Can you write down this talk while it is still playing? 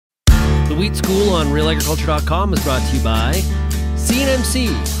The Wheat School on RealAgriculture.com is brought to you by CNMC,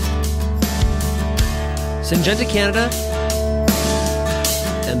 Syngenta Canada,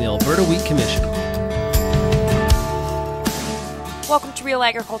 and the Alberta Wheat Commission. Welcome to Real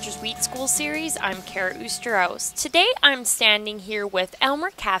Agriculture's Wheat School series. I'm Oosterhuis. Today I'm standing here with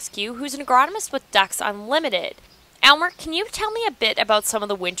Elmer Kaskiw, who's an agronomist with Ducks Unlimited. Elmer, can you tell me a bit about some of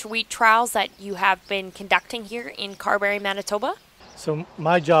the winter wheat trials that you have been conducting here in Carberry, Manitoba? So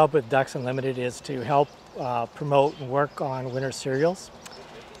my job with Ducks Unlimited is to help promote and work on winter cereals.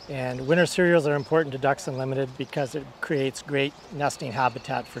 And winter cereals are important to Ducks Unlimited because it creates great nesting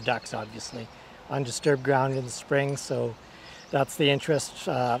habitat for ducks, obviously. Undisturbed ground in the spring, so that's the interest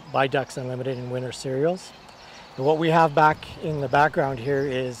by Ducks Unlimited in winter cereals. And what we have back in the background here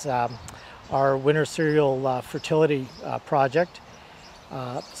is our winter cereal fertility project.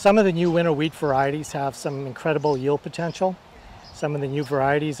 Some of the new winter wheat varieties have some incredible yield potential. Some of the new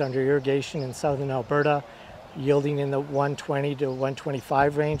varieties under irrigation in southern Alberta yielding in the 120 to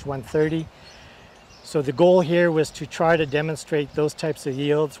 125 range, 130. So the goal here was to try to demonstrate those types of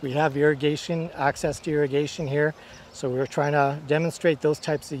yields. We have irrigation, access to irrigation here, so we were trying to demonstrate those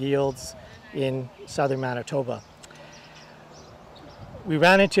types of yields in southern Manitoba. We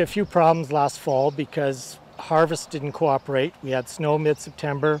ran into a few problems last fall because harvest didn't cooperate. We had snow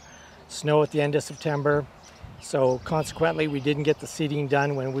mid-September, snow at the end of September, so consequently we didn't get the seeding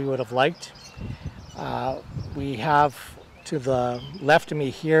done when we would have liked. We have to the left of me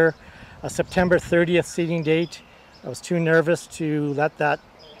here a September 30th seeding date. I was too nervous to let that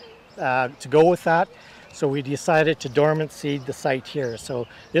to go with that, so we decided to dormant seed the site here. So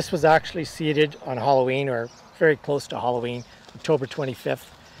this was actually seeded on Halloween, or very close to Halloween, October 25th,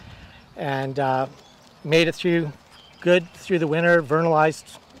 and made it through good through the winter,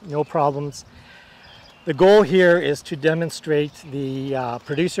 vernalized, no problems. The goal here is to demonstrate the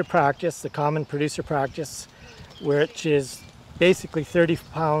producer practice, the common producer practice, which is basically 30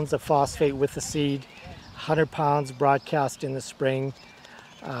 pounds of phosphate with the seed, 100 pounds broadcast in the spring.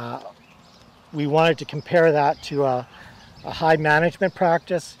 We wanted to compare that to a high management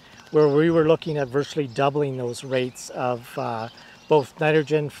practice where we were looking at virtually doubling those rates of both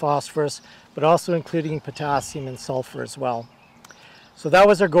nitrogen, phosphorus, but also including potassium and sulfur as well. So that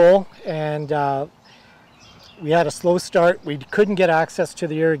was our goal, and we had a slow start. We couldn't get access to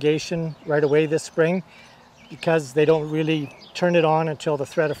the irrigation right away this spring because they don't really turn it on until the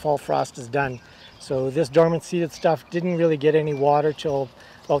threat of fall frost is done. So this dormant seeded stuff didn't really get any water till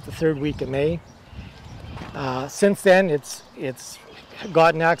about the third week of May. Since then, it's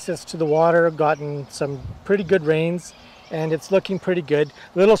gotten access to the water, gotten some pretty good rains, and it's looking pretty good.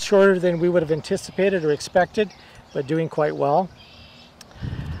 A little shorter than we would have anticipated or expected, but doing quite well.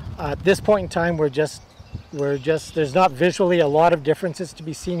 At this point in time, there's not visually a lot of differences to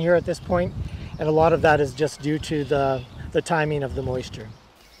be seen here at this point, and a lot of that is just due to the timing of the moisture.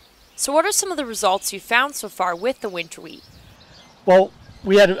 So what are some of the results you found so far with the winter wheat? Well,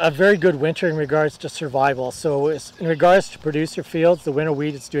 we had a very good winter in regards to survival. So in regards to producer fields, the winter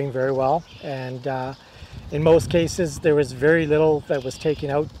wheat is doing very well, and in most cases there was very little that was taken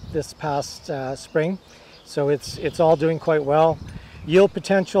out this past spring. So it's all doing quite well. Yield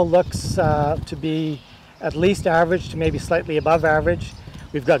potential looks to be at least average to maybe slightly above average.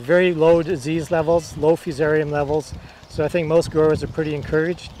 We've got very low disease levels, low fusarium levels, so I think most growers are pretty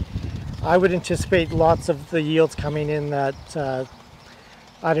encouraged. I would anticipate lots of the yields coming in that,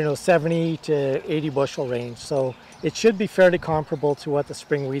 70 to 80 bushel range. So it should be fairly comparable to what the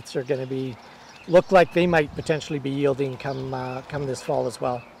spring wheats are going to look like they might potentially be yielding come this fall as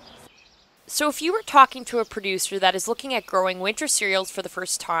well. So if you were talking to a producer that is looking at growing winter cereals for the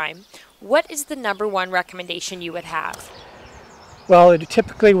first time, what is the #1 recommendation you would have? Well, it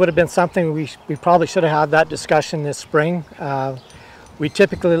typically would have been something we probably should have had that discussion this spring. We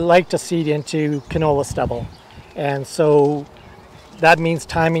typically like to seed into canola stubble, and so that means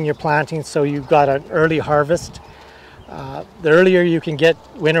timing your planting so you've got an early harvest. The earlier you can get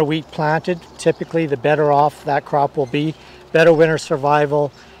winter wheat planted, typically the better off that crop will be, better winter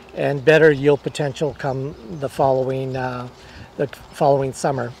survival, and better yield potential come the following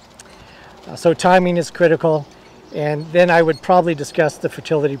summer. So timing is critical, and then I would probably discuss the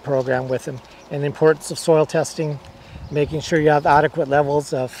fertility program with them and the importance of soil testing, making sure you have adequate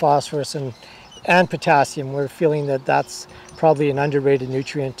levels of phosphorus and potassium. We're feeling that that's probably an underrated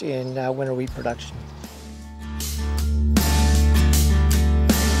nutrient in winter wheat production.